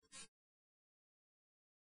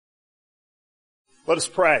Let us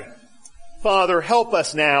pray. Father, help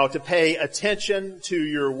us now to pay attention to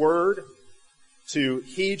your word, to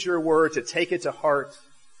heed your word, to take it to heart.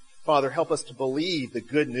 Father, help us to believe the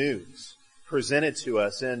good news presented to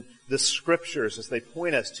us in the scriptures as they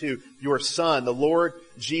point us to your Son, the Lord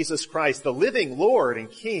Jesus Christ, the living Lord and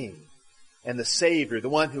King, and the Savior, the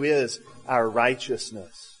one who is our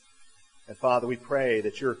righteousness. And Father, we pray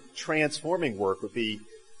that your transforming work would be,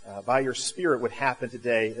 by your Spirit, would happen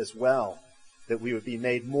today as well. That we would be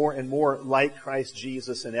made more and more like Christ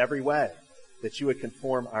Jesus in every way. That you would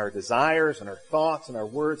conform our desires and our thoughts and our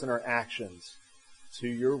words and our actions to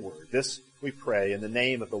your word. This we pray in the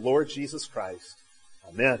name of the Lord Jesus Christ.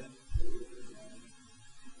 Amen.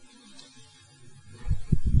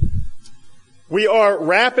 We are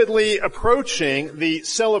rapidly approaching the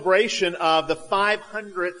celebration of the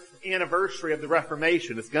 500th anniversary of the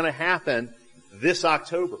Reformation. It's going to happen this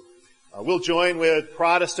October. We'll join with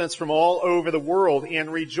Protestants from all over the world in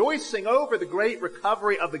rejoicing over the great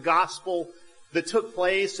recovery of the gospel that took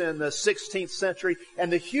place in the 16th century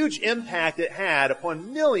and the huge impact it had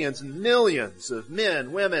upon millions and millions of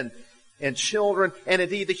men, women, and children, and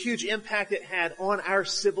indeed the huge impact it had on our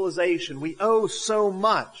civilization. We owe so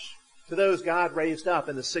much to those God raised up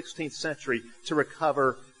in the 16th century to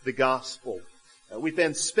recover the gospel. We've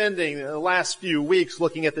been spending the last few weeks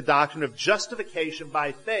looking at the doctrine of justification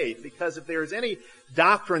by faith, because if there is any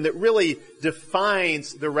doctrine that really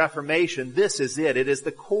defines the Reformation, this is it. It is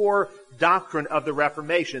the core doctrine of the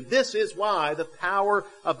Reformation. This is why the power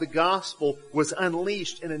of the gospel was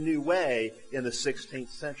unleashed in a new way in the 16th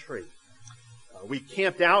century. We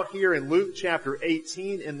camped out here in Luke chapter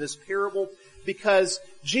 18 in this parable because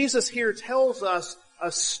Jesus here tells us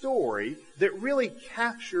a story that really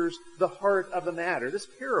captures the heart of the matter. This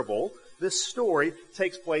parable, this story,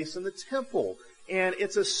 takes place in the temple. And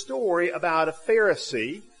it's a story about a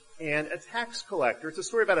Pharisee and a tax collector. It's a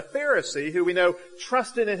story about a Pharisee who we know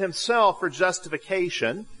trusted in himself for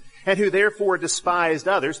justification and who therefore despised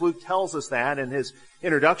others. Luke tells us that in his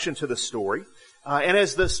introduction to the story. And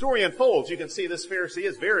as the story unfolds, you can see this Pharisee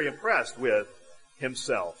is very impressed with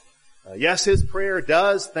himself. Yes, his prayer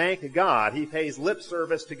does thank God. He pays lip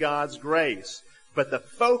service to God's grace. But the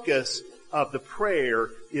focus of the prayer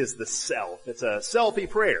is the self. It's a selfie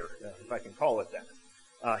prayer, if I can call it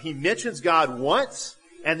that. He mentions God once,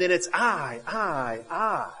 and then it's I.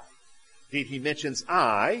 Indeed, he mentions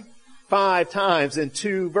I 5 times in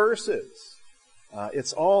 2 verses.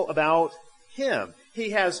 It's all about him.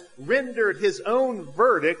 He has rendered his own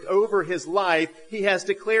verdict over his life. He has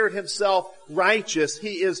declared himself righteous.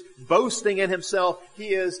 He is boasting in himself.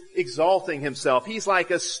 He is exalting himself. He's like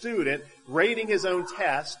a student rating his own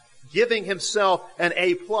test, giving himself an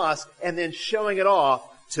A+, and then showing it off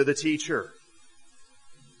to the teacher.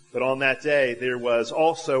 But on that day, there was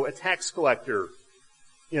also a tax collector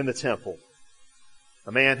in the temple.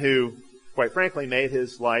 A man who, quite frankly, made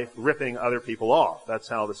his life ripping other people off. That's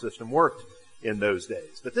how the system worked in those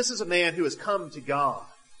days. But this is a man who has come to God.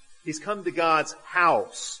 He's come to God's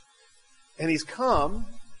house. And he's come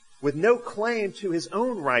with no claim to his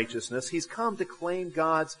own righteousness. He's come to claim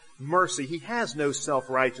God's mercy. He has no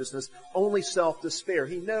self-righteousness, only self-despair.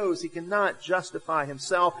 He knows he cannot justify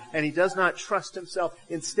himself, and he does not trust himself.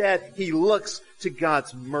 Instead, he looks to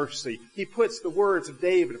God's mercy. He puts the words of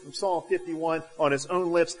David from Psalm 51 on his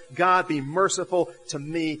own lips. God, be merciful to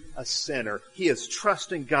me, a sinner. He is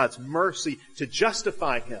trusting God's mercy to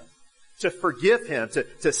justify him, to forgive him,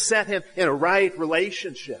 to set him in a right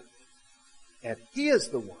relationship. And he is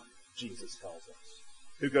the one, Jesus tells us,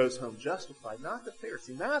 who goes home justified, not the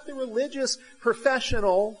Pharisee, not the religious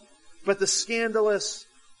professional, but the scandalous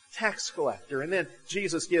tax collector. And then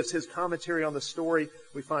Jesus gives his commentary on the story.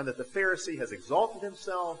 We find that the Pharisee has exalted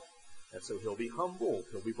himself, and so he'll be humbled.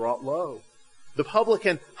 He'll be brought low. The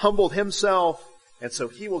publican humbled himself, and so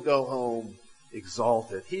he will go home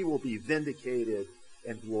exalted. He will be vindicated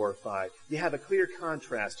and glorified. You have a clear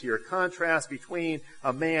contrast here, a contrast between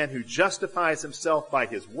a man who justifies himself by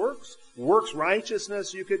his works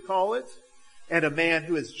righteousness, you could call it, and a man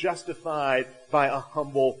who is justified by a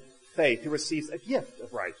humble faith, who receives a gift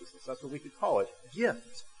of righteousness. That's what we could call it,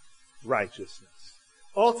 gift righteousness.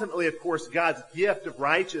 Ultimately, of course, God's gift of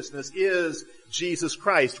righteousness is Jesus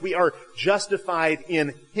Christ. We are justified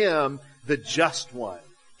in Him, the just one.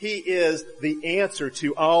 He is the answer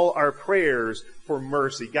to all our prayers for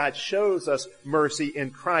mercy. God shows us mercy in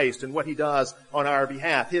Christ and what He does on our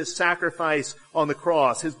behalf. His sacrifice on the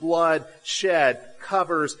cross, His blood shed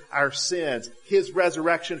covers our sins. His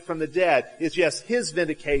resurrection from the dead is, yes, His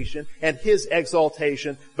vindication and His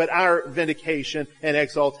exaltation, but our vindication and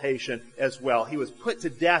exaltation as well. He was put to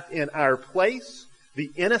death in our place, the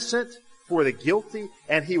innocent for the guilty,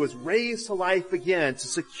 and he was raised to life again to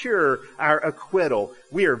secure our acquittal.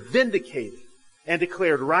 We are vindicated and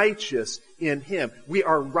declared righteous in him. We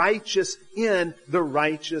are righteous in the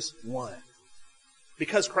righteous one.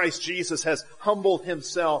 Because Christ Jesus has humbled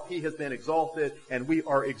himself, he has been exalted, and we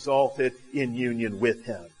are exalted in union with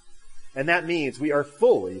him. And that means we are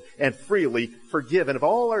fully and freely forgiven of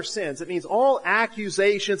all our sins. It means all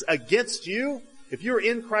accusations against you, if you're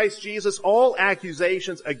in Christ Jesus, all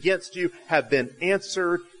accusations against you have been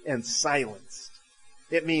answered and silenced.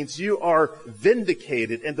 It means you are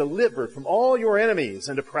vindicated and delivered from all your enemies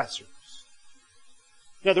and oppressors.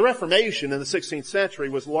 Now, the Reformation in the 16th century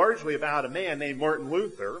was largely about a man named Martin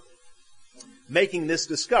Luther making this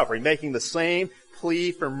discovery, making the same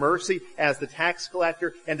plea for mercy as the tax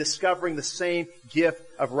collector and discovering the same gift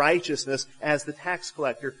of righteousness as the tax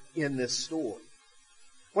collector in this story.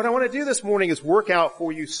 What I want to do this morning is work out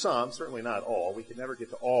for you some, certainly not all, we could never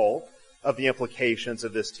get to all of the implications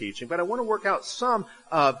of this teaching, but I want to work out some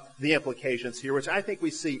of the implications here, which I think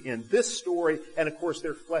we see in this story, and of course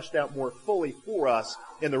they're fleshed out more fully for us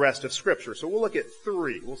in the rest of Scripture. So we'll look at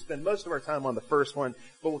three. We'll spend most of our time on the first one,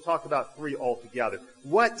 but we'll talk about three altogether.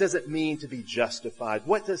 What does it mean to be justified?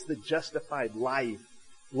 What does the justified life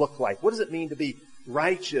look like? What does it mean to be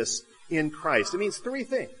righteous in Christ? It means three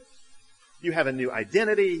things. You have a new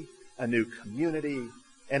identity, a new community,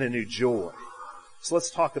 and a new joy. So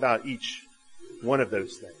let's talk about each one of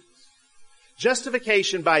those things.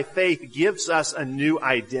 Justification by faith gives us a new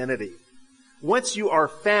identity. Once you are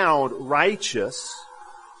found righteous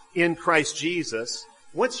in Christ Jesus,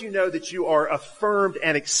 once you know that you are affirmed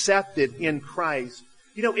and accepted in Christ,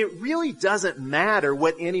 it really doesn't matter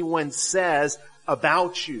what anyone says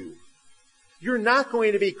about you. You're not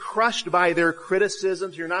going to be crushed by their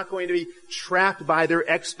criticisms. You're not going to be trapped by their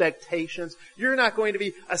expectations. You're not going to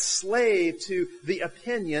be a slave to the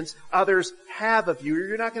opinions others have of you.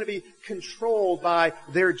 You're not going to be controlled by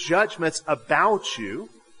their judgments about you.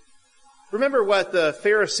 Remember what the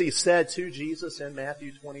Pharisees said to Jesus in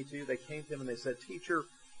Matthew 22? They came to him and they said, "Teacher,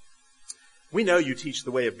 we know you teach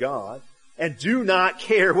the way of God and do not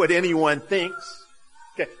care what anyone thinks."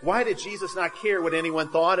 Okay, why did Jesus not care what anyone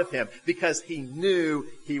thought of him? Because he knew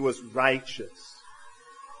he was righteous.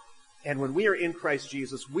 And when we are in Christ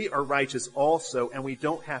Jesus, we are righteous also, and we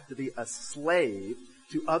don't have to be a slave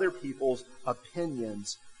to other people's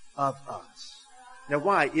opinions of us. Now,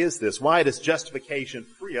 why is this? Why does justification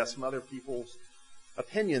free us from other people's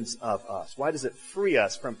opinions of us? Why does it free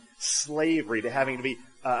us from slavery to having to be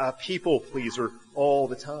a people pleaser all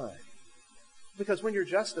the time? Because when you're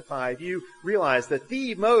justified, you realize that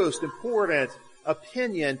the most important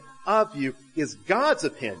opinion of you is God's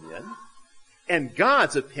opinion, and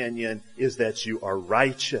God's opinion is that you are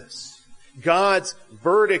righteous. God's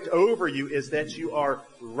verdict over you is that you are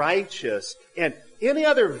righteous, and any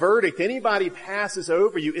other verdict anybody passes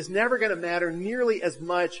over you is never going to matter nearly as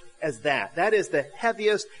much as that. That is the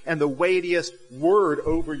heaviest and the weightiest word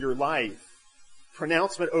over your life,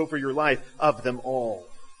 pronouncement over your life of them all.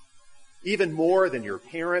 Even more than your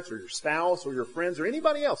parents or your spouse or your friends or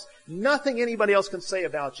anybody else. Nothing anybody else can say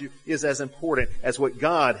about you is as important as what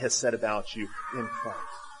God has said about you in Christ.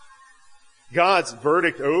 God's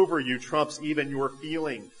verdict over you trumps even your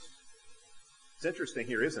feelings. It's interesting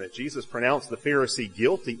here, isn't it? Jesus pronounced the Pharisee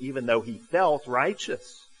guilty even though he felt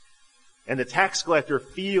righteous. And the tax collector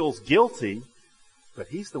feels guilty, but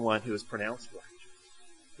he's the one who is pronounced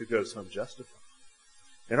righteous, who goes home justified.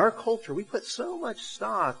 In our culture, we put so much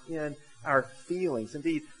stock in our feelings.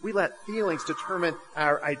 Indeed, we let feelings determine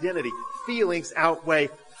our identity. Feelings outweigh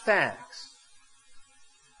facts.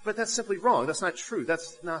 But that's simply wrong. That's not true.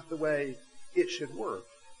 That's not the way it should work.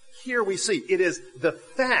 Here we see it is the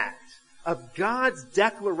fact of God's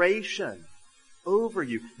declaration over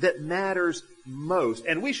you that matters most.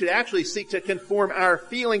 And we should actually seek to conform our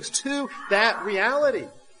feelings to that reality.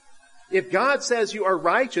 If God says you are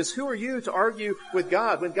righteous, who are you to argue with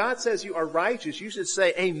God? When God says you are righteous, you should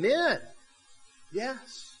say, "Amen."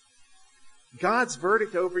 Yes. God's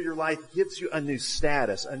verdict over your life gives you a new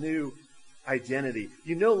status, a new identity.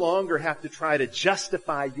 You no longer have to try to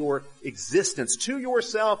justify your existence to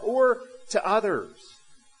yourself or to others.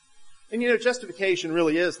 And justification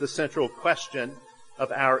really is the central question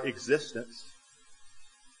of our existence.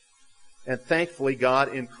 And thankfully,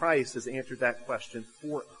 God in Christ has answered that question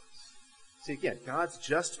for us. See, again, God's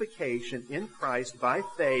justification in Christ by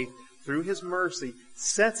faith through His mercy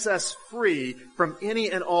sets us free from any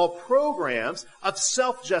and all programs of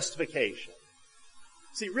self-justification.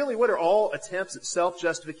 See, really, what are all attempts at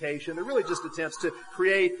self-justification? They're really just attempts to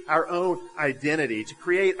create our own identity, to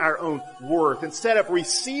create our own worth, instead of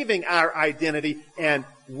receiving our identity and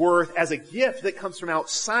worth as a gift that comes from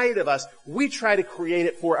outside of us. We try to create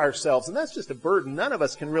it for ourselves, and that's just a burden none of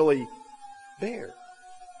us can really bear.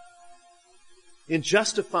 In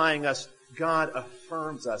justifying us, God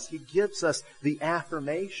affirms us. He gives us the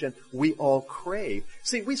affirmation we all crave.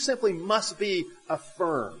 See, we simply must be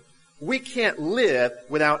affirmed. We can't live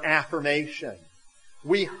without affirmation.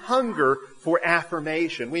 We hunger for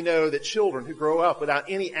affirmation. We know that children who grow up without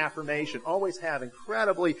any affirmation always have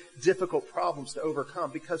incredibly difficult problems to overcome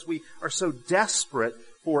because we are so desperate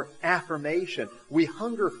for affirmation. We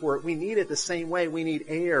hunger for it. We need it the same way we need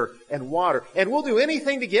air and water. And we'll do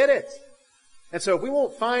anything to get it. And so if we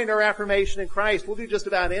won't find our affirmation in Christ, we'll do just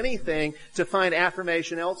about anything to find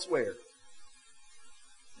affirmation elsewhere.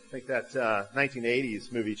 I think that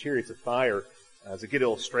 1980s movie, Chariots of Fire, is a good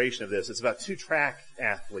illustration of this. It's about two track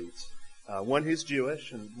athletes, one who's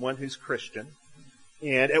Jewish and one who's Christian.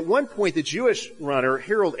 And at one point, the Jewish runner,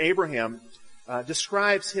 Harold Abraham,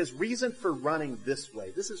 describes his reason for running this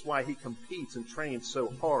way. This is why he competes and trains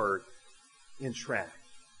so hard in track.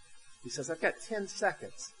 He says, I've got 10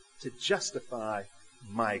 seconds to justify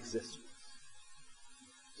my existence.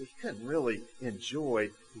 So he couldn't really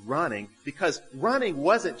enjoy running because running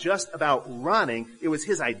wasn't just about running. It was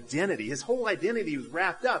his identity. His whole identity was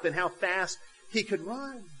wrapped up in how fast he could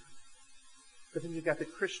run. But then you've got the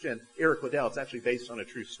Christian Eric Liddell. It's actually based on a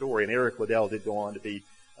true story. And Eric Liddell did go on to be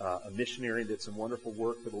a missionary and did some wonderful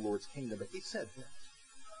work for the Lord's kingdom. But he said this.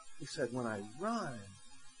 He said, when I run,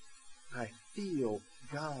 I feel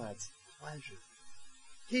God's pleasure.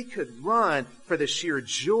 He could run for the sheer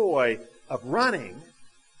joy of running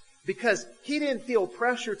because he didn't feel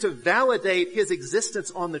pressure to validate his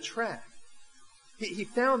existence on the track. He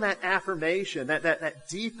found that affirmation, that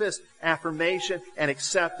deepest affirmation and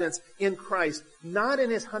acceptance in Christ, not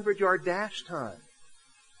in his 100-yard dash time.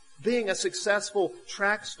 Being a successful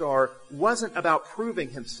track star wasn't about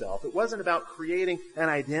proving himself. It wasn't about creating an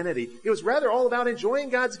identity. It was rather all about enjoying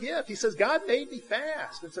God's gift. He says, God made me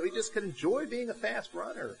fast, and so he just could enjoy being a fast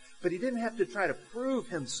runner. But he didn't have to try to prove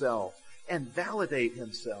himself and validate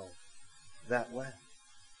himself that way.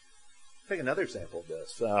 Take another example of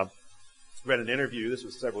this. I read an interview, this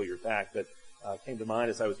was several years back, but came to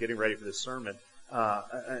mind as I was getting ready for this sermon.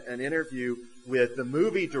 An interview with the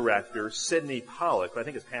movie director, Sidney Pollack, who I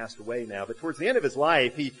think has passed away now, but towards the end of his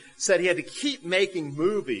life, he said he had to keep making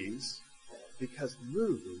movies because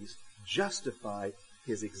movies justified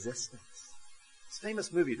his existence. This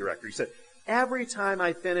famous movie director, he said, every time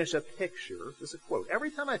I finish a picture, this is a quote,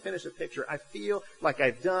 every time I finish a picture, I feel like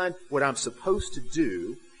I've done what I'm supposed to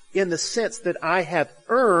do in the sense that I have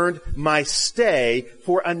earned my stay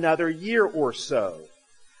for another year or so.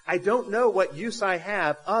 I don't know what use I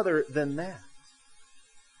have other than that.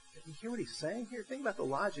 You hear what he's saying here? Think about the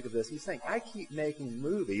logic of this. He's saying, I keep making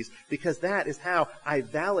movies because that is how I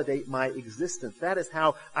validate my existence. That is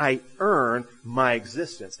how I earn my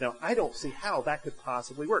existence. Now, I don't see how that could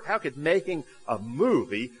possibly work. How could making a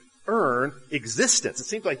movie earn existence? It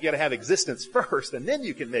seems like you gotta have existence first, and then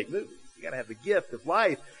you can make movies. You gotta have the gift of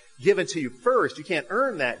life given to you first. You can't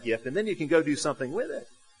earn that gift, and then you can go do something with it.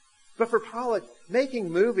 But for Pollack,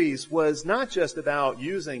 making movies was not just about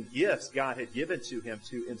using gifts God had given to him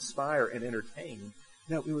to inspire and entertain.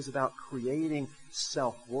 No, it was about creating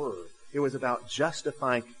self-worth. It was about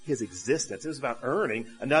justifying his existence. It was about earning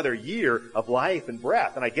another year of life and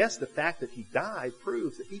breath. And I guess the fact that he died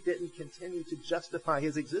proves that he didn't continue to justify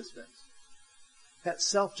his existence. That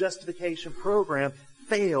self-justification program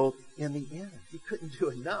failed in the end. He couldn't do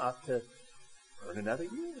enough to earn another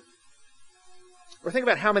year. Or think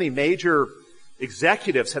about how many major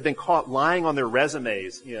executives have been caught lying on their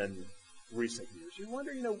resumes in recent years. You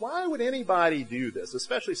wonder, why would anybody do this?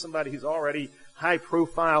 Especially somebody who's already high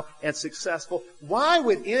profile and successful. Why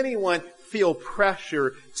would anyone feel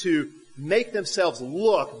pressure to make themselves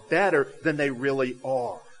look better than they really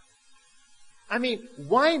are? I mean,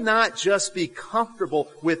 why not just be comfortable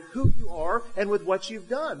with who you are and with what you've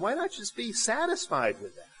done? Why not just be satisfied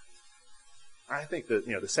with that? I think that,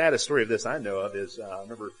 the saddest story of this I know of is, I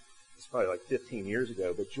remember it's probably like 15 years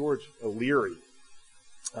ago, but George O'Leary,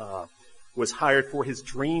 was hired for his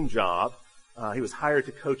dream job. He was hired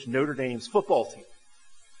to coach Notre Dame's football team.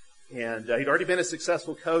 And, he'd already been a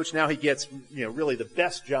successful coach. Now he gets, really the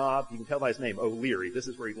best job. You can tell by his name, O'Leary. This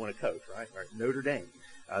is where he'd want to coach, right? Right, Notre Dame.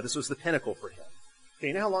 This was the pinnacle for him. Okay,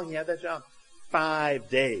 you know how long he had that job? 5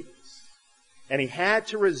 days. And he had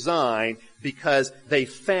to resign because they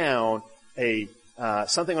found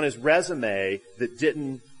something on his resume that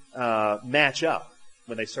didn't match up.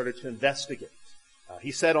 when they started to investigate.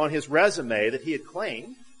 He said on his resume that he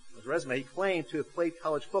claimed to have played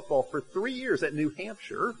college football for 3 years at New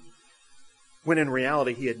Hampshire, when in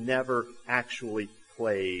reality he had never actually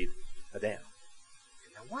played a down.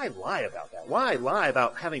 Now, why lie about that? Why lie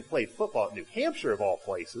about having played football at New Hampshire, of all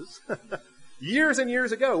places, years and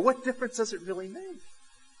years ago? What difference does it really make?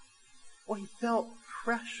 Well, he felt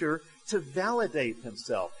pressure to validate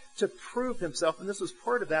himself, to prove himself, and this was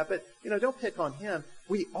part of that, but, don't pick on him.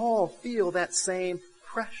 We all feel that same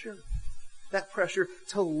pressure. That pressure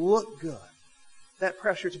to look good. That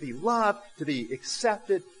pressure to be loved, to be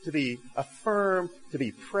accepted, to be affirmed, to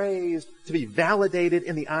be praised, to be validated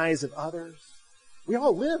in the eyes of others. We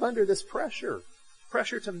all live under this pressure.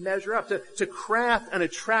 Pressure to measure up, to craft an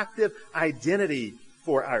attractive identity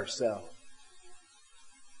for ourselves.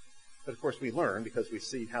 But of course we learn, because we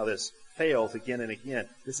see how this fails again and again,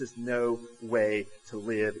 this is no way to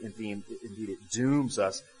live. Indeed, it dooms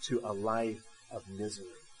us to a life of misery.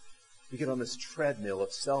 You get on this treadmill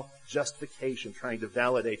of self-justification, trying to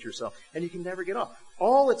validate yourself, and you can never get off.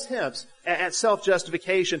 All attempts at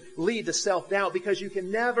self-justification lead to self-doubt, because you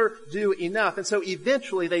can never do enough, and so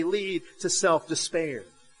eventually they lead to self-despair.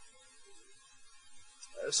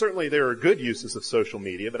 Certainly there are good uses of social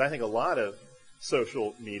media, but I think a lot of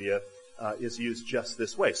social media is used just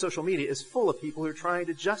this way. Social media is full of people who are trying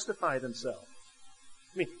to justify themselves.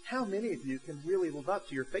 I mean, how many of you can really live up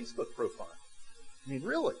to your Facebook profile? I mean,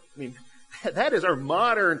 really? I mean, that is our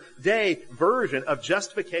modern day version of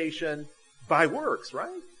justification by works,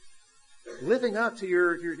 right? Living up to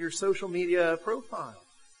your social media profile.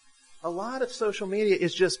 A lot of social media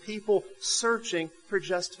is just people searching for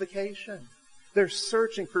justification. They're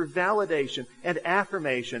searching for validation and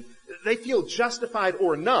affirmation. They feel justified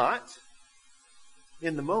or not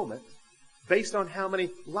in the moment based on how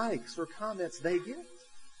many likes or comments they get.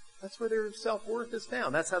 That's where their self-worth is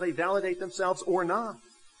found. That's how they validate themselves or not.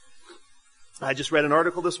 I just read an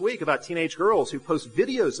article this week about teenage girls who post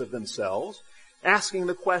videos of themselves asking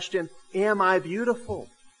the question, am I beautiful?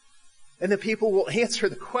 And the people will answer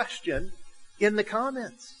the question in the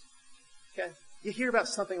comments. Okay? You hear about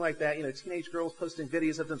something like that, teenage girls posting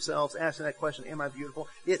videos of themselves asking that question, am I beautiful?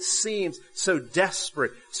 It seems so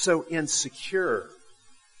desperate, so insecure.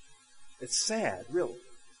 It's sad, really.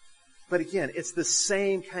 But again, it's the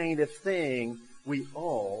same kind of thing we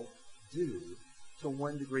all do to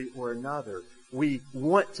one degree or another. We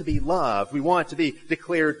want to be loved. We want to be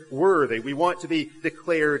declared worthy. We want to be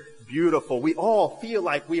declared beautiful. We all feel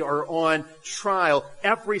like we are on trial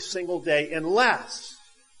every single day unless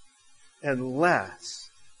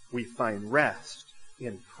we find rest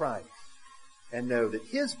in Christ and know that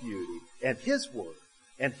His beauty and His worth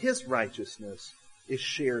and His righteousness is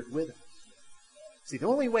shared with us. See, the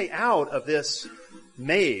only way out of this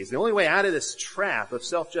maze, the only way out of this trap of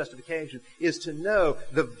self-justification is to know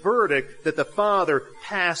the verdict that the Father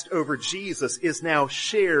passed over Jesus is now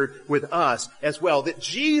shared with us as well. That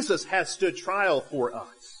Jesus has stood trial for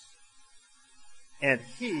us. And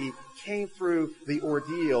He came through the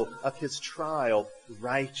ordeal of His trial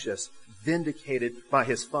righteous, vindicated by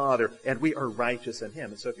His Father, and we are righteous in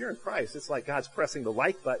Him. And so if you're in Christ, it's like God's pressing the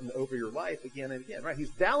like button over your life again and again, right?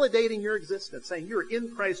 He's validating your existence, saying you're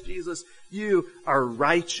in Christ Jesus, you are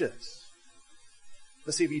righteous.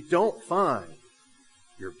 But see, if you don't find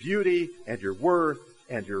your beauty and your worth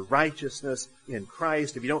and your righteousness in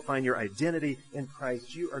Christ, if you don't find your identity in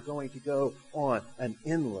Christ, you are going to go on an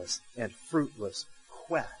endless and fruitless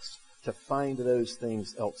quest to find those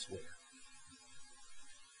things elsewhere.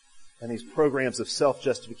 And these programs of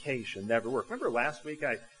self-justification never work. Remember last week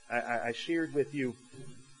I shared with you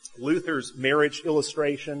Luther's marriage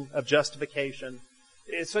illustration of justification?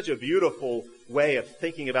 It's such a beautiful way of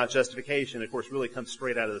thinking about justification. Of course, really comes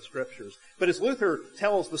straight out of the Scriptures. But as Luther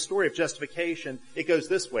tells the story of justification, it goes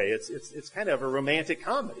this way. It's kind of a romantic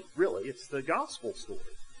comedy, really. It's the gospel story.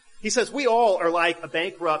 He says, we all are like a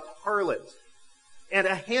bankrupt harlot, and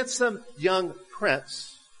a handsome young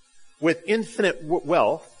prince with infinite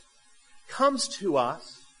wealth comes to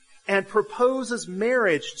us and proposes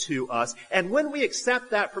marriage to us. And when we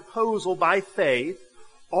accept that proposal by faith,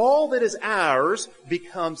 all that is ours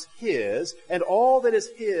becomes His, and all that is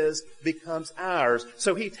His becomes ours.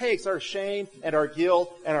 So He takes our shame and our guilt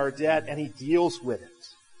and our debt and He deals with it.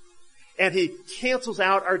 And He cancels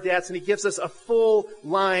out our debts and He gives us a full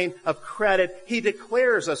line of credit. He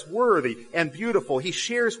declares us worthy and beautiful. He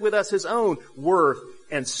shares with us His own worth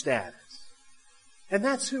and status. And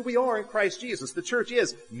that's who we are in Christ Jesus. The church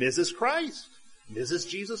is Mrs. Christ, Mrs.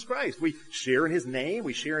 Jesus Christ. We share in His name.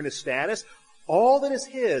 We share in His status. All that is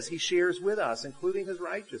His, He shares with us, including His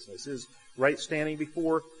righteousness, His right standing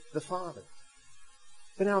before the Father.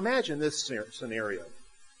 But now imagine this scenario.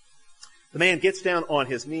 The man gets down on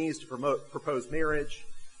his knees to propose marriage,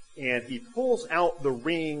 and he pulls out the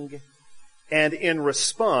ring, and in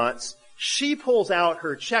response, she pulls out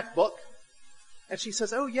her checkbook, and she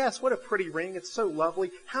says, "Oh yes, what a pretty ring. It's so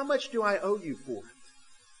lovely. How much do I owe you for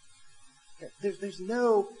it?" There's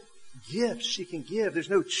no gift she can give. There's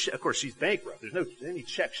no, of course she's bankrupt. There's no, any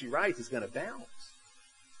check she writes is going to bounce.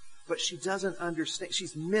 But she doesn't understand.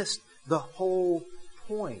 She's missed the whole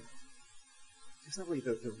point. It's not really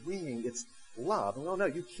the ring, it's love. Well, no,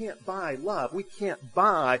 you can't buy love. We can't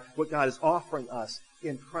buy what God is offering us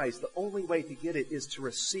in Christ. The only way to get it is to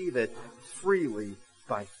receive it freely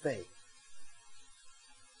by faith.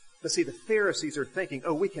 But see, the Pharisees are thinking,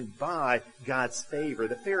 oh, we can buy God's favor.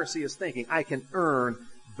 The Pharisee is thinking, I can earn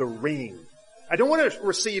the ring. I don't want to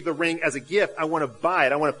receive the ring as a gift. I want to buy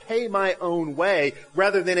it. I want to pay my own way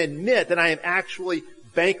rather than admit that I am actually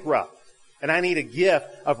bankrupt and I need a gift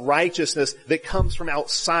of righteousness that comes from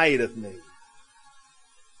outside of me.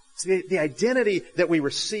 See, the identity that we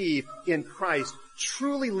receive in Christ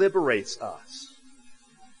truly liberates us.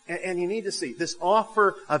 And you need to see, this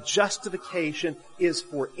offer of justification is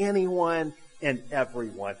for anyone and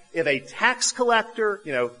everyone. If a tax collector,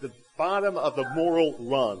 the bottom of the moral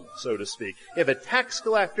rung, so to speak, if a tax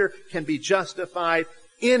collector can be justified,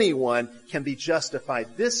 anyone can be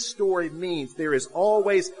justified. This story means there is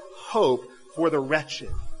always hope for the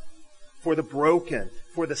wretched, for the broken,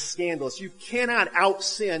 for the scandalous. You cannot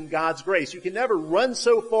out-sin God's grace. You can never run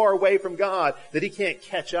so far away from God that He can't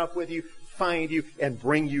catch up with you, find you, and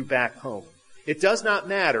bring you back home. It does not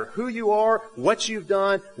matter who you are, what you've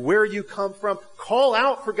done, where you come from. Call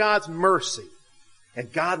out for God's mercy,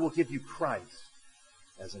 and God will give you Christ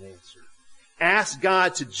as an answer. Ask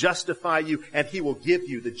God to justify you, and He will give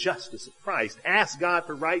you the justice of Christ. Ask God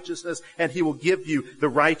for righteousness, and He will give you the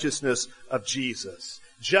righteousness of Jesus.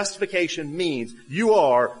 Justification means you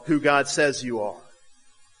are who God says you are.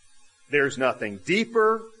 There's nothing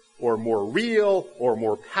deeper or more real or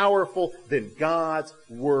more powerful than God's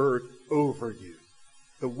Word over you.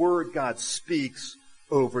 The Word God speaks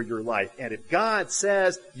over your life. And if God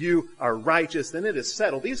says you are righteous, then it is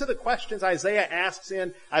settled. These are the questions Isaiah asks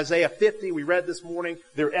in Isaiah 50. We read this morning.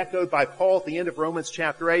 They're echoed by Paul at the end of Romans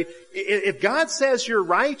chapter 8. If God says you're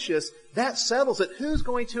righteous, that settles it. Who's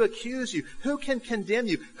going to accuse you? Who can condemn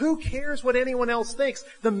you? Who cares what anyone else thinks?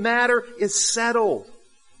 The matter is settled.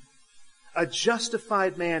 A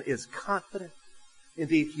justified man is confident.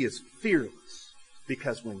 Indeed, he is fearless.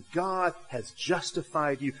 Because when God has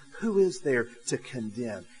justified you, who is there to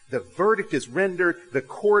condemn? The verdict is rendered. The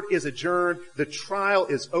court is adjourned. The trial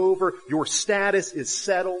is over. Your status is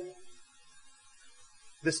settled.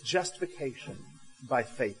 This justification by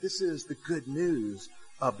faith. This is the good news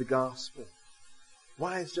of the gospel.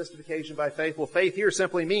 Why is justification by faith? Well, faith here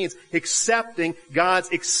simply means accepting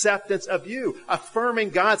God's acceptance of you,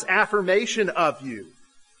 affirming God's affirmation of you.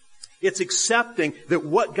 It's accepting that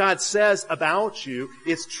what God says about you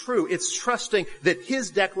is true. It's trusting that His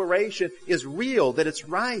declaration is real, that it's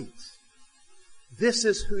right. This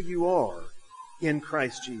is who you are in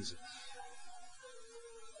Christ Jesus.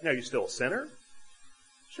 Now, are you still a sinner?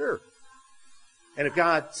 Sure. And if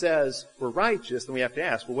God says we're righteous, then we have to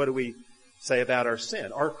ask, well, what do we say about our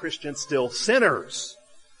sin? Are Christians still sinners?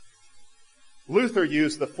 Luther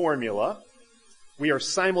used the formula, we are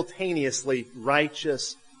simultaneously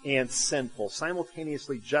righteous and sinful,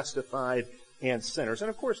 simultaneously justified and sinners. And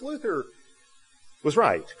of course, Luther was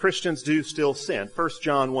right. Christians do still sin. 1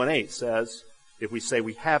 John 1:8 says, if we say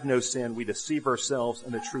we have no sin, we deceive ourselves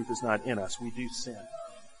and the truth is not in us. We do sin.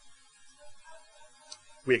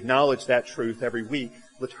 We acknowledge that truth every week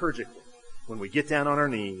liturgically when we get down on our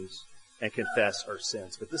knees and confess our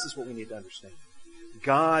sins. But this is what we need to understand.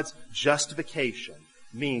 God's justification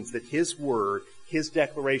means that His Word, His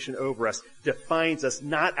declaration over us, defines us,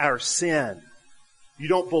 not our sin. You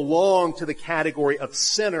don't belong to the category of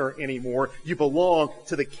sinner anymore. You belong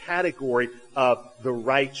to the category of the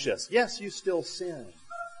righteous. Yes, you still sin.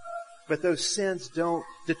 But those sins don't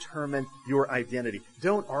determine your identity.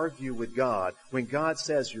 Don't argue with God. When God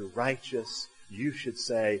says you're righteous, you should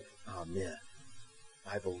say, Amen.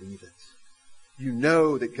 I believe it. You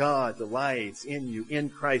know that God delights in you in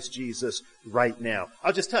Christ Jesus right now.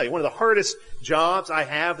 I'll just tell you, one of the hardest jobs I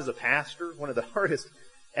have as a pastor, one of the hardest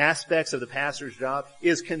aspects of the pastor's job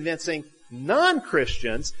is convincing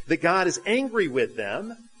non-Christians that God is angry with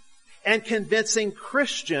them and convincing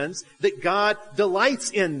Christians that God delights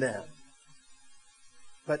in them.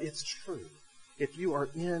 But it's true. If you are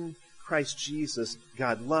in Christ Jesus,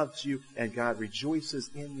 God loves you and God rejoices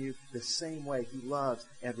in you the same way He loves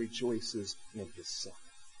and rejoices in His Son.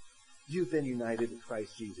 You've been united with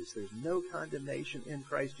Christ Jesus. There's no condemnation in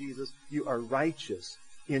Christ Jesus. You are righteous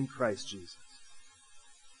in Christ Jesus.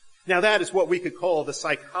 Now that is what we could call the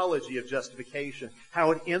psychology of justification,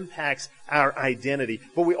 how it impacts our identity.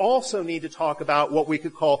 But we also need to talk about what we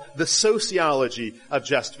could call the sociology of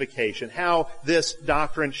justification, how this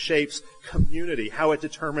doctrine shapes community, how it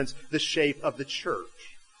determines the shape of the church.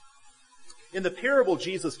 In the parable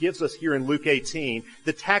Jesus gives us here in Luke 18,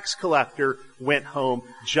 the tax collector went home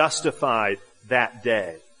justified that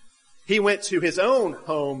day. He went to his own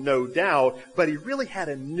home, no doubt, but he really had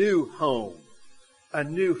a new home, a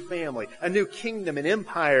new family, a new kingdom and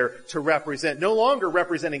empire to represent. No longer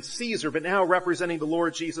representing Caesar, but now representing the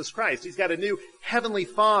Lord Jesus Christ. He's got a new heavenly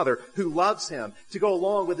Father who loves him to go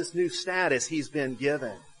along with this new status he's been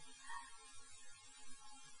given.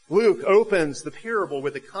 Luke opens the parable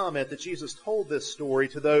with the comment that Jesus told this story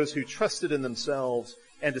to those who trusted in themselves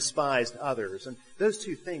and despised others. And those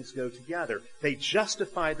two things go together. They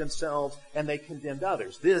justified themselves and they condemned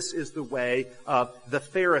others. This is the way of the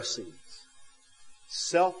Pharisees.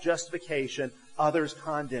 Self-justification, others'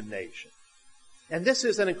 condemnation. And this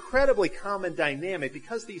is an incredibly common dynamic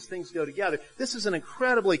because these things go together. This is an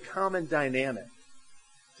incredibly common dynamic.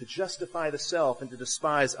 To justify the self and to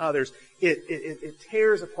despise others, it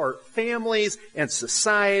tears apart families and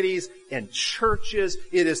societies and churches.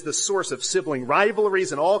 It is the source of sibling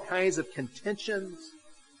rivalries and all kinds of contentions.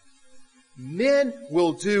 Men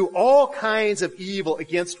will do all kinds of evil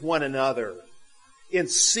against one another in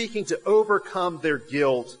seeking to overcome their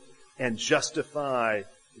guilt and justify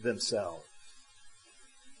themselves.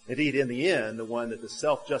 Indeed, in the end, the one that the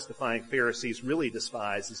self-justifying Pharisees really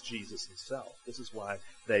despise is Jesus himself. This is why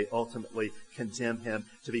they ultimately condemn him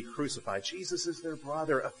to be crucified. Jesus is their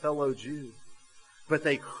brother, a fellow Jew. But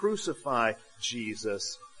they crucify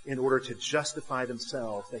Jesus in order to justify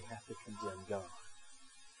themselves. They have to condemn God,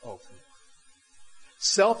 ultimately.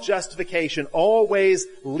 Self-justification always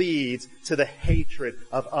leads to the hatred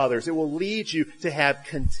of others. It will lead you to have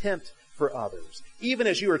contempt for others. Even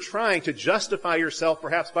as you are trying to justify yourself,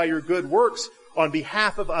 perhaps by your good works on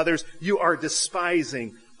behalf of others, you are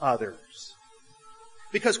despising others.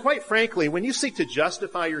 Because quite frankly, when you seek to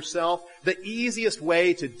justify yourself, the easiest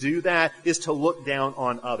way to do that is to look down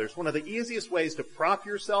on others. One of the easiest ways to prop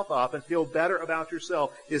yourself up and feel better about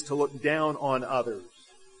yourself is to look down on others.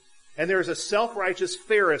 And there is a self-righteous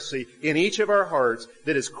Pharisee in each of our hearts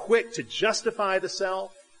that is quick to justify the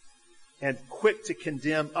self and quick to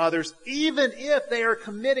condemn others, even if they are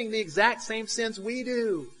committing the exact same sins we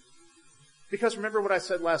do. Because remember what I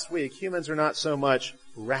said last week, humans are not so much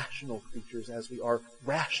rational creatures as we are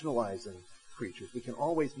rationalizing creatures. We can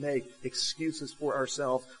always make excuses for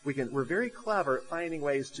ourselves. We're very clever at finding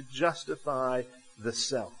ways to justify the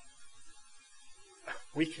self.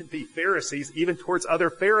 We can be Pharisees even towards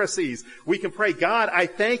other Pharisees. We can pray, God, I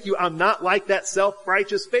thank you I'm not like that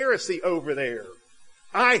self-righteous Pharisee over there.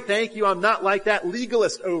 I thank you I'm not like that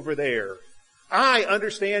legalist over there. I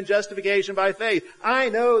understand justification by faith. I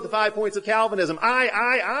know the 5 points of Calvinism.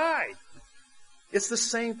 I. It's the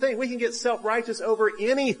same thing. We can get self-righteous over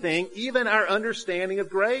anything, even our understanding of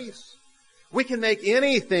grace. We can make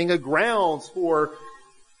anything a grounds for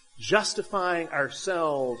justifying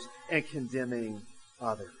ourselves and condemning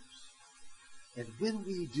others. And when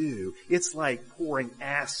we do, it's like pouring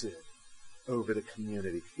acid over the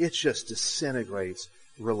community. It just disintegrates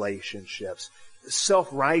relationships.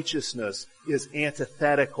 Self-righteousness is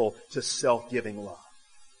antithetical to self-giving love.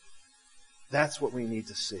 That's what we need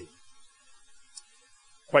to see.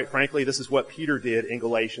 Quite frankly, this is what Peter did in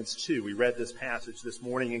Galatians 2. We read this passage this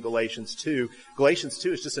morning in Galatians 2. Galatians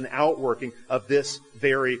 2 is just an outworking of this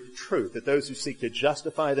very truth, that those who seek to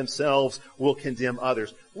justify themselves will condemn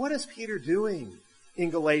others. What is Peter doing in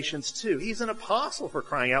Galatians 2? He's an apostle, for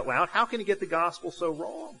crying out loud. How can he get the gospel so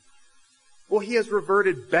wrong? Well, he has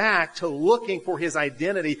reverted back to looking for his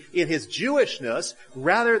identity in his Jewishness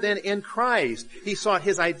rather than in Christ. He sought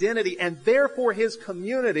his identity and therefore his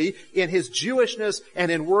community in his Jewishness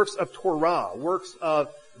and in works of Torah, works of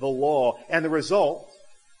the law. And the result,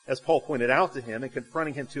 as Paul pointed out to him and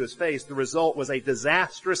confronting him to his face, the result was a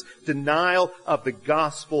disastrous denial of the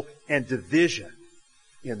gospel and division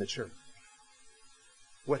in the church.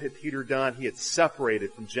 What had Peter done? He had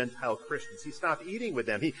separated from Gentile Christians. He stopped eating with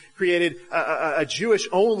them. He created a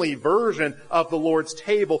Jewish-only version of the Lord's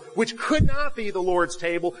table, which could not be the Lord's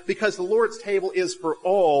table because the Lord's table is for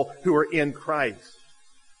all who are in Christ.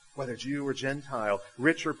 Whether Jew or Gentile,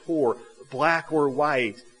 rich or poor, black or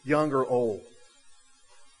white, young or old.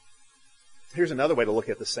 Here's another way to look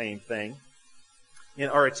at the same thing. In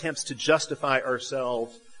our attempts to justify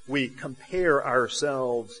ourselves, we compare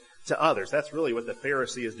ourselves to others. That's really what the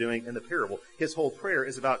Pharisee is doing in the parable. His whole prayer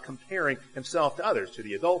is about comparing himself to others, to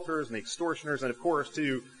the adulterers and the extortioners, and of course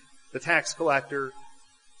to the tax collector.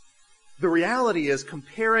 The reality is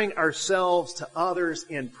comparing ourselves to others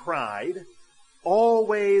in pride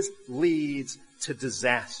always leads to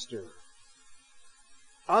disaster.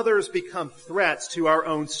 Others become threats to our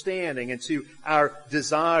own standing and to our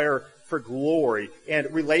desire for glory,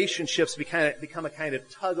 and relationships become a kind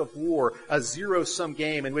of tug of war, a zero-sum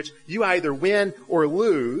game in which you either win or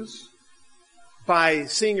lose by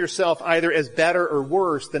seeing yourself either as better or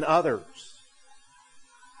worse than others.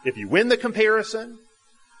 If you win the comparison,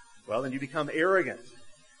 well, then you become arrogant.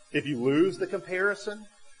 If you lose the comparison,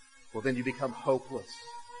 well, then you become hopeless.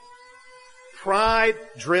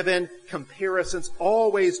 Pride-driven comparisons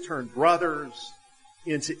always turn brothers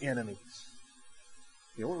into enemies.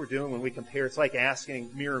 You know what we're doing when we compare? It's like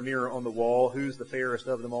asking mirror, mirror on the wall, who's the fairest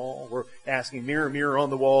of them all? We're asking mirror, mirror on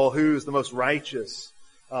the wall, who's the most righteous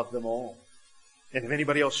of them all? And if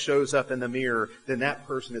anybody else shows up in the mirror, then that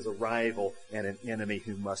person is a rival and an enemy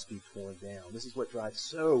who must be torn down. This is what drives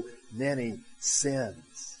so many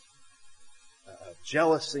sins.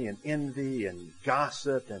 Jealousy and envy and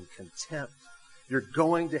gossip and contempt. You're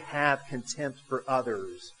going to have contempt for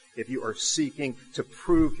others if you are seeking to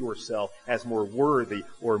prove yourself as more worthy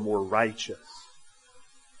or more righteous.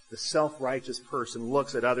 The self-righteous person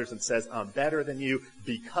looks at others and says, I'm better than you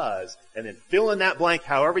because, and then fill in that blank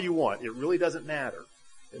however you want. It really doesn't matter.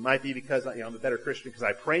 It might be because I'm a better Christian because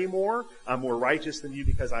I pray more. I'm more righteous than you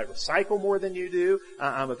because I recycle more than you do.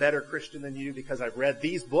 I'm a better Christian than you because I've read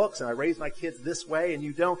these books and I raised my kids this way and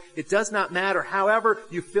you don't. It does not matter. However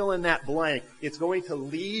you fill in that blank, it's going to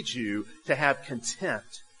lead you to have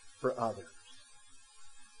contempt for others.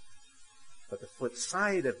 But the flip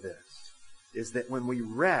side of this is that when we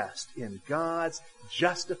rest in God's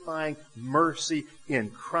justifying mercy in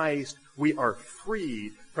Christ, we are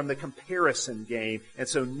freed from the comparison game. And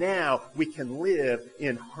so now we can live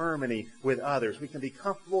in harmony with others. We can be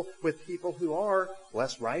comfortable with people who are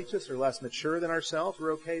less righteous or less mature than ourselves.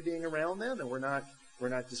 We're okay being around them, and we're not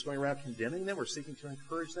just going around condemning them. We're seeking to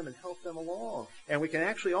encourage them and help them along. And we can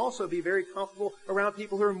actually also be very comfortable around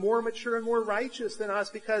people who are more mature and more righteous than us,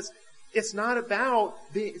 because it's not about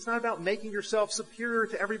making yourself superior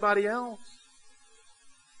to everybody else.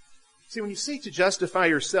 See, when you seek to justify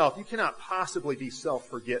yourself, you cannot possibly be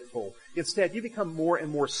self-forgetful. Instead, you become more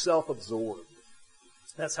and more self-absorbed.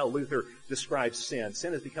 That's how Luther describes sin.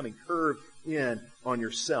 Sin is becoming curved in on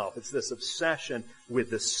yourself. It's this obsession with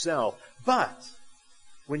the self. But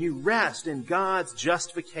when you rest in God's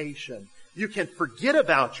justification, you can forget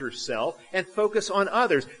about yourself and focus on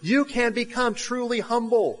others. You can become truly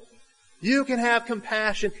humble. You can have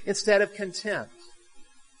compassion instead of contempt.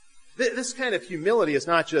 This kind of humility is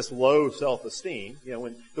not just low self-esteem. You know,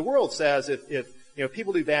 when the world says if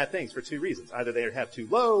people do bad things for two reasons. Either they have too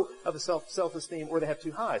low of a self-esteem or they have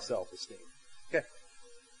too high self-esteem. Okay.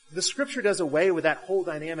 The Scripture does away with that whole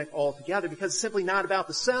dynamic altogether because it's simply not about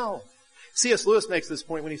the self. C.S. Lewis makes this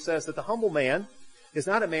point when he says that the humble man is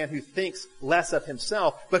not a man who thinks less of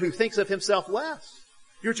himself, but who thinks of himself less.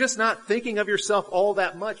 You're just not thinking of yourself all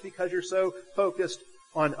that much because you're so focused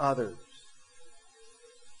on others.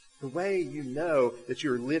 The way you know that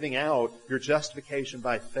you're living out your justification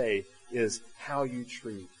by faith is how you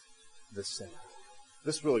treat the sinner.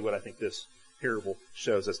 This is really what I think this parable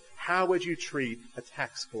shows us. How would you treat a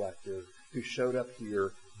tax collector who showed up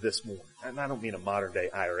here this morning? And I don't mean a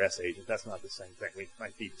modern-day IRS agent. That's not the same thing. We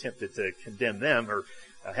might be tempted to condemn them or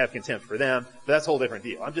have contempt for them, but that's a whole different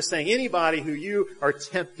deal. I'm just saying anybody who you are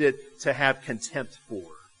tempted to have contempt for,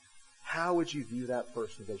 how would you view that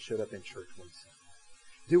person if they showed up in church one Sunday?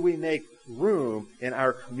 Do we make room in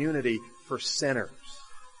our community for sinners?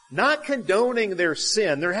 Not condoning their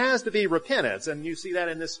sin. There has to be repentance, and you see that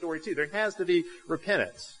in this story too. There has to be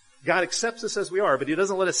repentance. God accepts us as we are, but He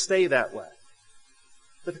doesn't let us stay that way.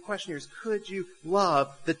 But the question here is, could you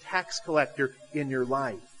love the tax collector in your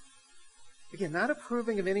life? Again, not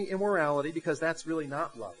approving of any immorality, because that's really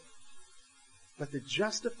not love. But the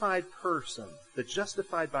justified person, the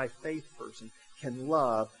justified by faith person, can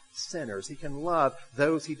love sinners. He can love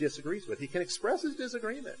those he disagrees with. He can express his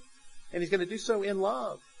disagreement, and he's going to do so in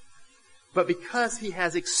love. But because he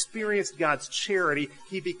has experienced God's charity,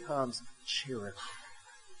 he becomes charitable.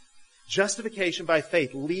 Justification by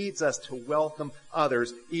faith leads us to welcome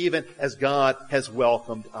others, even as God has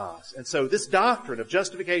welcomed us. And so this doctrine of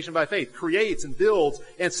justification by faith creates and builds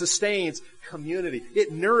and sustains community.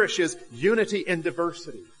 It nourishes unity and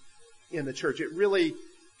diversity in the church. It really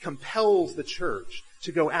compels the church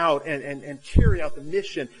to go out and carry out the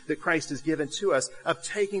mission that Christ has given to us of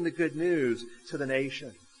taking the good news to the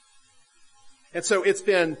nations. And so it's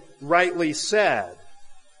been rightly said,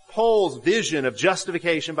 Paul's vision of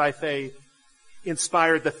justification by faith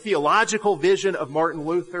inspired the theological vision of Martin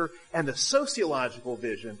Luther and the sociological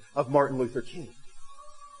vision of Martin Luther King.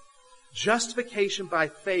 Justification by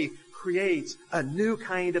faith creates a new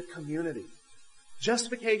kind of community.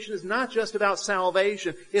 Justification is not just about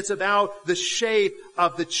salvation, it's about the shape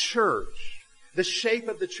of the church. The shape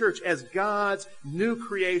of the church as God's new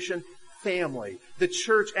creation family. The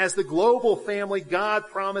church as the global family God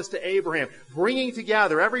promised to Abraham, bringing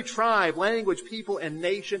together every tribe, language, people, and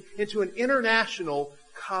nation into an international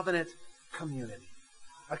covenant community.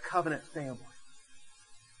 A covenant family.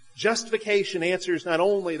 Justification answers not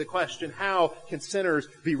only the question, how can sinners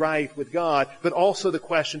be right with God, but also the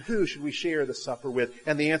question, who should we share the supper with?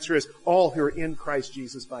 And the answer is, all who are in Christ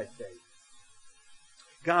Jesus by faith.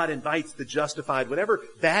 God invites the justified, whatever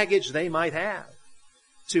baggage they might have,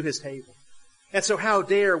 to His table. And so how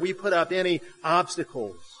dare we put up any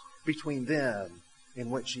obstacles between them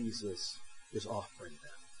and what Jesus is offering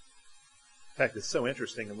them? In fact, it's so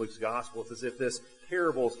interesting in Luke's gospel. It's as if this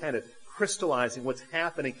parable is kind of crystallizing what's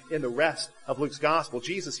happening in the rest of Luke's gospel.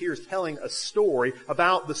 Jesus here is telling a story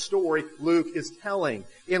about the story Luke is telling.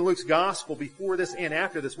 In Luke's gospel, before this and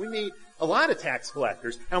after this, we meet a lot of tax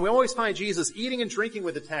collectors, and we always find Jesus eating and drinking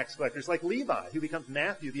with the tax collectors, like Levi, who becomes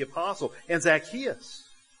Matthew the apostle, and Zacchaeus.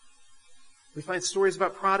 We find stories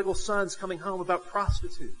about prodigal sons coming home, about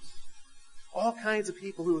prostitutes. All kinds of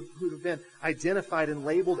people who have been identified and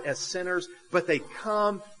labeled as sinners, but they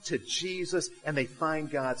come to Jesus and they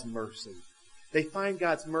find God's mercy. They find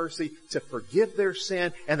God's mercy to forgive their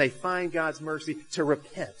sin, and they find God's mercy to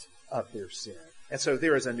repent of their sin. And so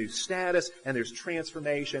there is a new status, and there's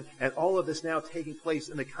transformation, and all of this now taking place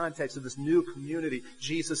in the context of this new community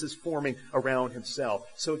Jesus is forming around Himself.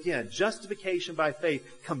 So again, justification by faith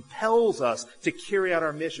compels us to carry out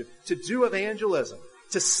our mission, to do evangelism,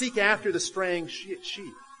 to seek after the straying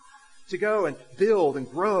sheep, to go and build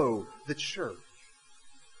and grow the church.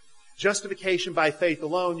 Justification by faith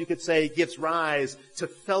alone, you could say, gives rise to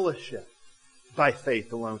fellowship by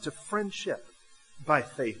faith alone, to friendship by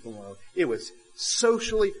faith alone. It was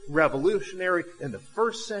socially revolutionary in the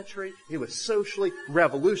first century. It was socially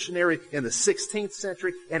revolutionary in the 16th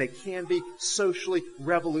century, and it can be socially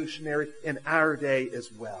revolutionary in our day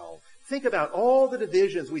as well. Think about all the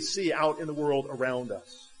divisions we see out in the world around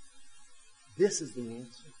us. This is the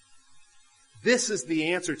answer. This is the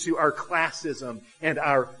answer to our classism and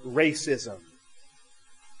our racism.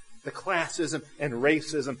 The classism and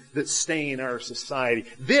racism that stain our society.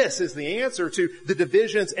 This is the answer to the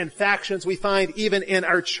divisions and factions we find even in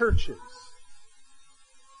our churches.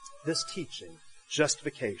 This teaching,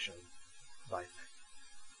 justification by faith.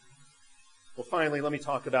 Well, finally, let me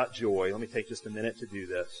talk about joy. Let me take just a minute to do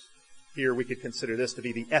this. Here we could consider this to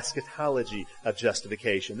be the eschatology of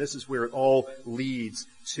justification. This is where it all leads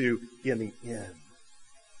to in the end.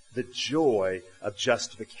 The joy of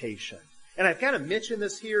justification. And I've kind of mentioned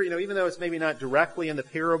this here, even though it's maybe not directly in the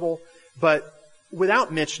parable, but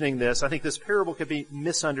without mentioning this, I think this parable could be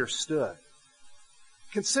misunderstood.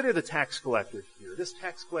 Consider the tax collector here. This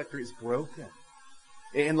tax collector is broken.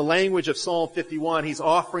 In the language of Psalm 51, he's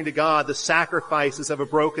offering to God the sacrifices of a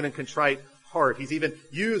broken and contrite heart. He's even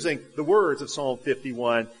using the words of Psalm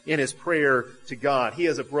 51 in his prayer to God. He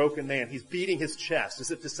is a broken man. He's beating his chest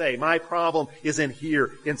as if to say, my problem is in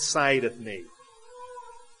here, inside of me.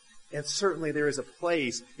 And certainly there is a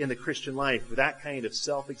place in the Christian life for that kind of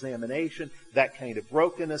self-examination, that kind of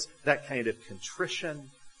brokenness, that kind of contrition.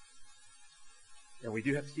 And we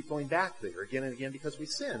do have to keep going back there again and again because we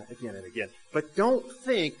sin again and again. But don't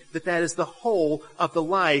think that that is the whole of the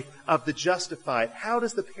life of the justified. How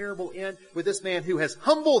does the parable end? With this man who has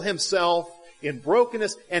humbled himself in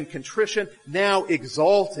brokenness and contrition, now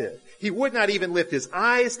exalted. He would not even lift his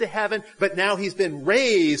eyes to heaven, but now he's been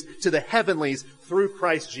raised to the heavenlies through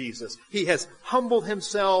Christ Jesus. He has humbled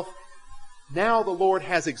himself. Now the Lord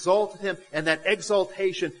has exalted him, and that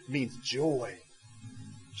exaltation means joy.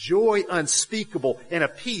 Joy unspeakable and a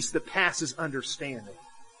peace that passes understanding.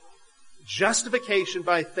 Justification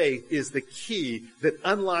by faith is the key that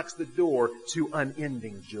unlocks the door to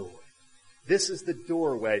unending joy. This is the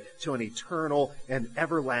doorway to an eternal and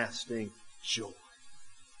everlasting joy.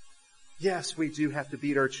 Yes, we do have to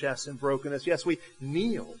beat our chests in brokenness. Yes, we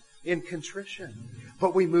kneel in contrition.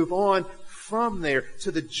 But we move on from there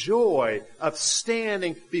to the joy of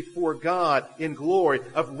standing before God in glory,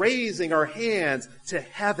 of raising our hands to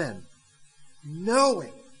heaven,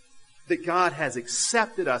 knowing that God has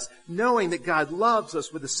accepted us, knowing that God loves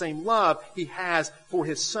us with the same love He has for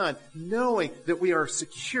His Son, knowing that we are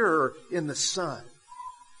secure in the Son.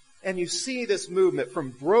 And you see this movement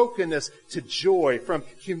from brokenness to joy, from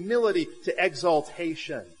humility to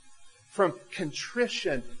exaltation, from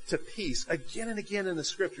contrition to peace, again and again in the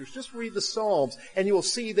Scriptures. Just read the Psalms, and you will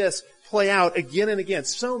see this play out again and again.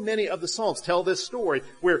 So many of the Psalms tell this story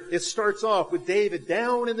where it starts off with David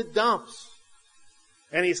down in the dumps,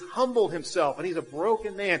 and he's humbled himself, and he's a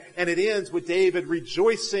broken man, and it ends with David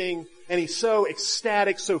rejoicing, and he's so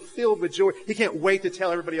ecstatic, so filled with joy, he can't wait to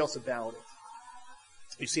tell everybody else about it.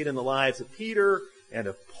 You see it in the lives of Peter and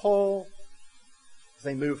of Paul.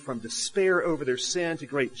 They moved from despair over their sin to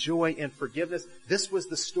great joy and forgiveness. This was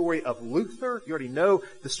the story of Luther. You already know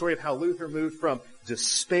the story of how Luther moved from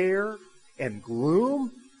despair and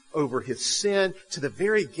gloom over his sin to the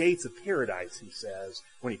very gates of paradise, he says,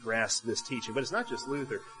 when he grasped this teaching. But it's not just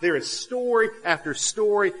Luther. There is story after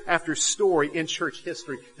story after story in church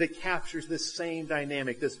history that captures this same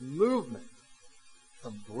dynamic, this movement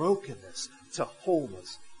from brokenness to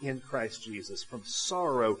wholeness in Christ Jesus, from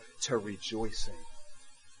sorrow to rejoicing.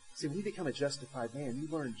 See, when you become a justified man,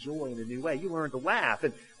 you learn joy in a new way. You learn to laugh.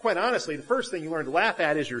 And quite honestly, the first thing you learn to laugh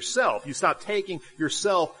at is yourself. You stop taking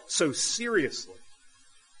yourself so seriously.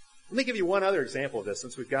 Let me give you one other example of this.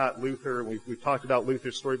 Since we've got Luther, we've talked about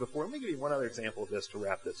Luther's story before. Let me give you one other example of this to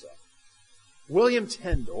wrap this up. William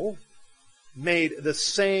Tyndale made the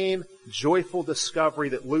same joyful discovery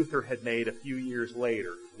that Luther had made a few years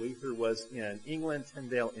later. Luther was in England,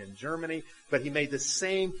 Tyndale in Germany, but he made the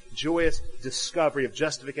same joyous discovery of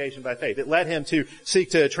justification by faith. It led him to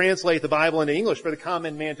seek to translate the Bible into English for the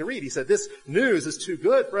common man to read. He said, this news is too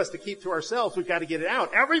good for us to keep to ourselves. We've got to get it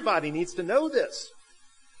out. Everybody needs to know this.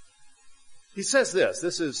 He says this.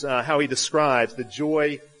 This is how he describes the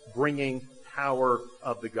joy-bringing power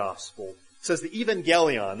of the gospel. It says the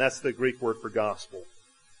evangelion, that's the Greek word for gospel.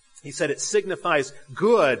 He said it signifies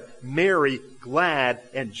good, merry, glad,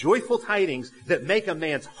 and joyful tidings that make a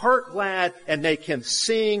man's heart glad and make him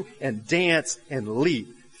sing and dance and leap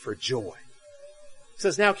for joy. He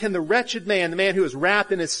says, now can the wretched man, the man who is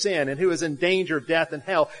wrapped in his sin and who is in danger of death and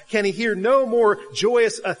hell, can he hear no more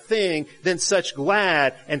joyous a thing than such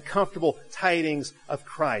glad and comfortable tidings of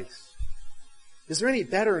Christ? Is there any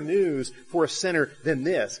better news for a sinner than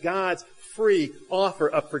this? God's free offer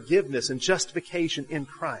of forgiveness and justification in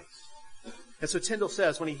Christ. And so Tyndale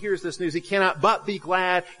says when he hears this news, he cannot but be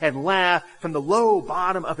glad and laugh from the low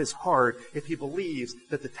bottom of his heart if he believes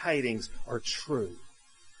that the tidings are true.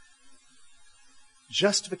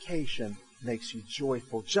 Justification makes you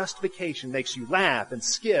joyful. Justification makes you laugh and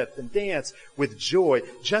skip and dance with joy.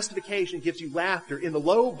 Justification gives you laughter in the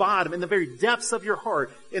low bottom, in the very depths of your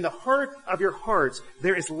heart. In the heart of your hearts,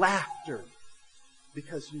 there is laughter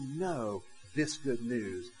because you know this good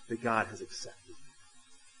news that God has accepted.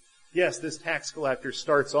 Yes, this tax collector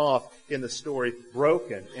starts off in the story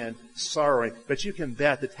broken and sorrowing, but you can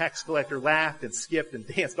bet the tax collector laughed and skipped and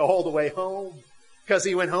danced all the way home because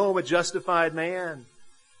he went home a justified man.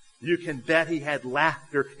 You can bet he had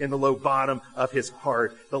laughter in the low bottom of his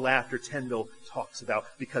heart, the laughter Tyndale talks about,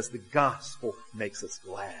 because the gospel makes us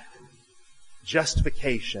glad.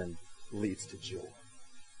 Justification leads to joy.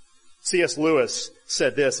 C.S. Lewis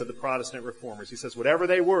said this of the Protestant reformers. He says, whatever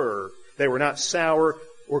they were not sour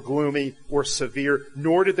or gloomy or severe,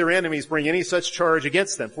 nor did their enemies bring any such charge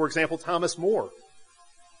against them. For example, Thomas More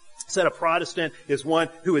said a Protestant is one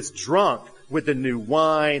who is drunk with the new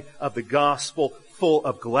wine of the gospel, full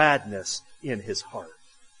of gladness in his heart.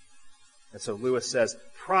 And so Lewis says,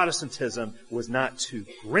 Protestantism was not too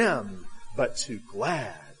grim, but too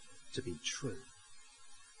glad to be true.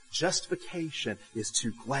 Justification is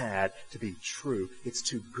too glad to be true. It's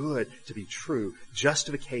too good to be true.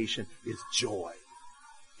 Justification is joy.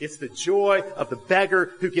 It's the joy of the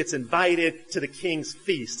beggar who gets invited to the king's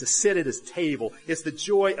feast to sit at his table. It's the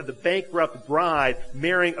joy of the bankrupt bride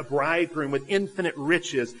marrying a bridegroom with infinite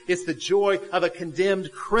riches. It's the joy of a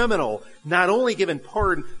condemned criminal, not only given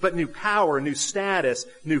pardon, but new power, new status,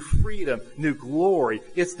 new freedom, new glory.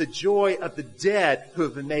 It's the joy of the dead who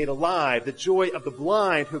have been made alive, the joy of the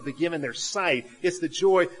blind who have been given their sight. It's the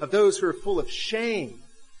joy of those who are full of shame,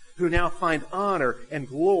 who now find honor and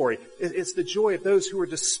glory. It's the joy of those who are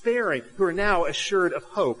despairing, who are now assured of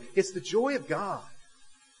hope. It's the joy of God.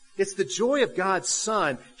 It's the joy of God's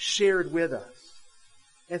Son shared with us.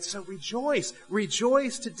 And so rejoice.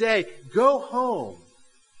 Rejoice today. Go home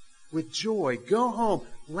with joy. Go home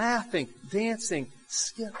laughing, dancing,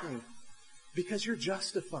 skipping, because you're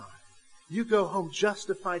justified. You go home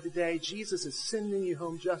justified today. Jesus is sending you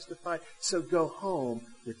home justified. So go home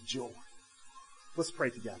with joy. Let's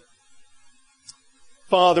pray together.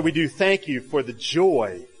 Father, we do thank you for the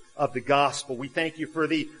joy of the gospel. We thank you for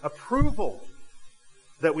the approval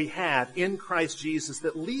that we have in Christ Jesus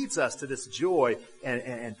that leads us to this joy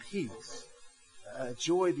and peace.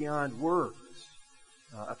 Joy beyond words.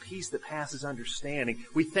 A peace that passes understanding.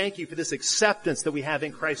 We thank you for this acceptance that we have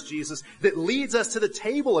in Christ Jesus that leads us to the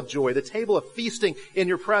table of joy, the table of feasting in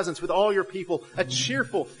your presence with all your people, a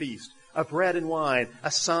cheerful feast of bread and wine,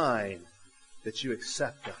 a sign that you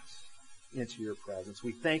accept us into your presence.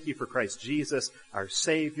 We thank you for Christ Jesus, our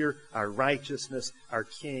Savior, our righteousness, our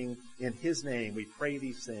King. In His name we pray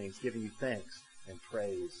these things, giving you thanks and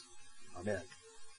praise. Amen.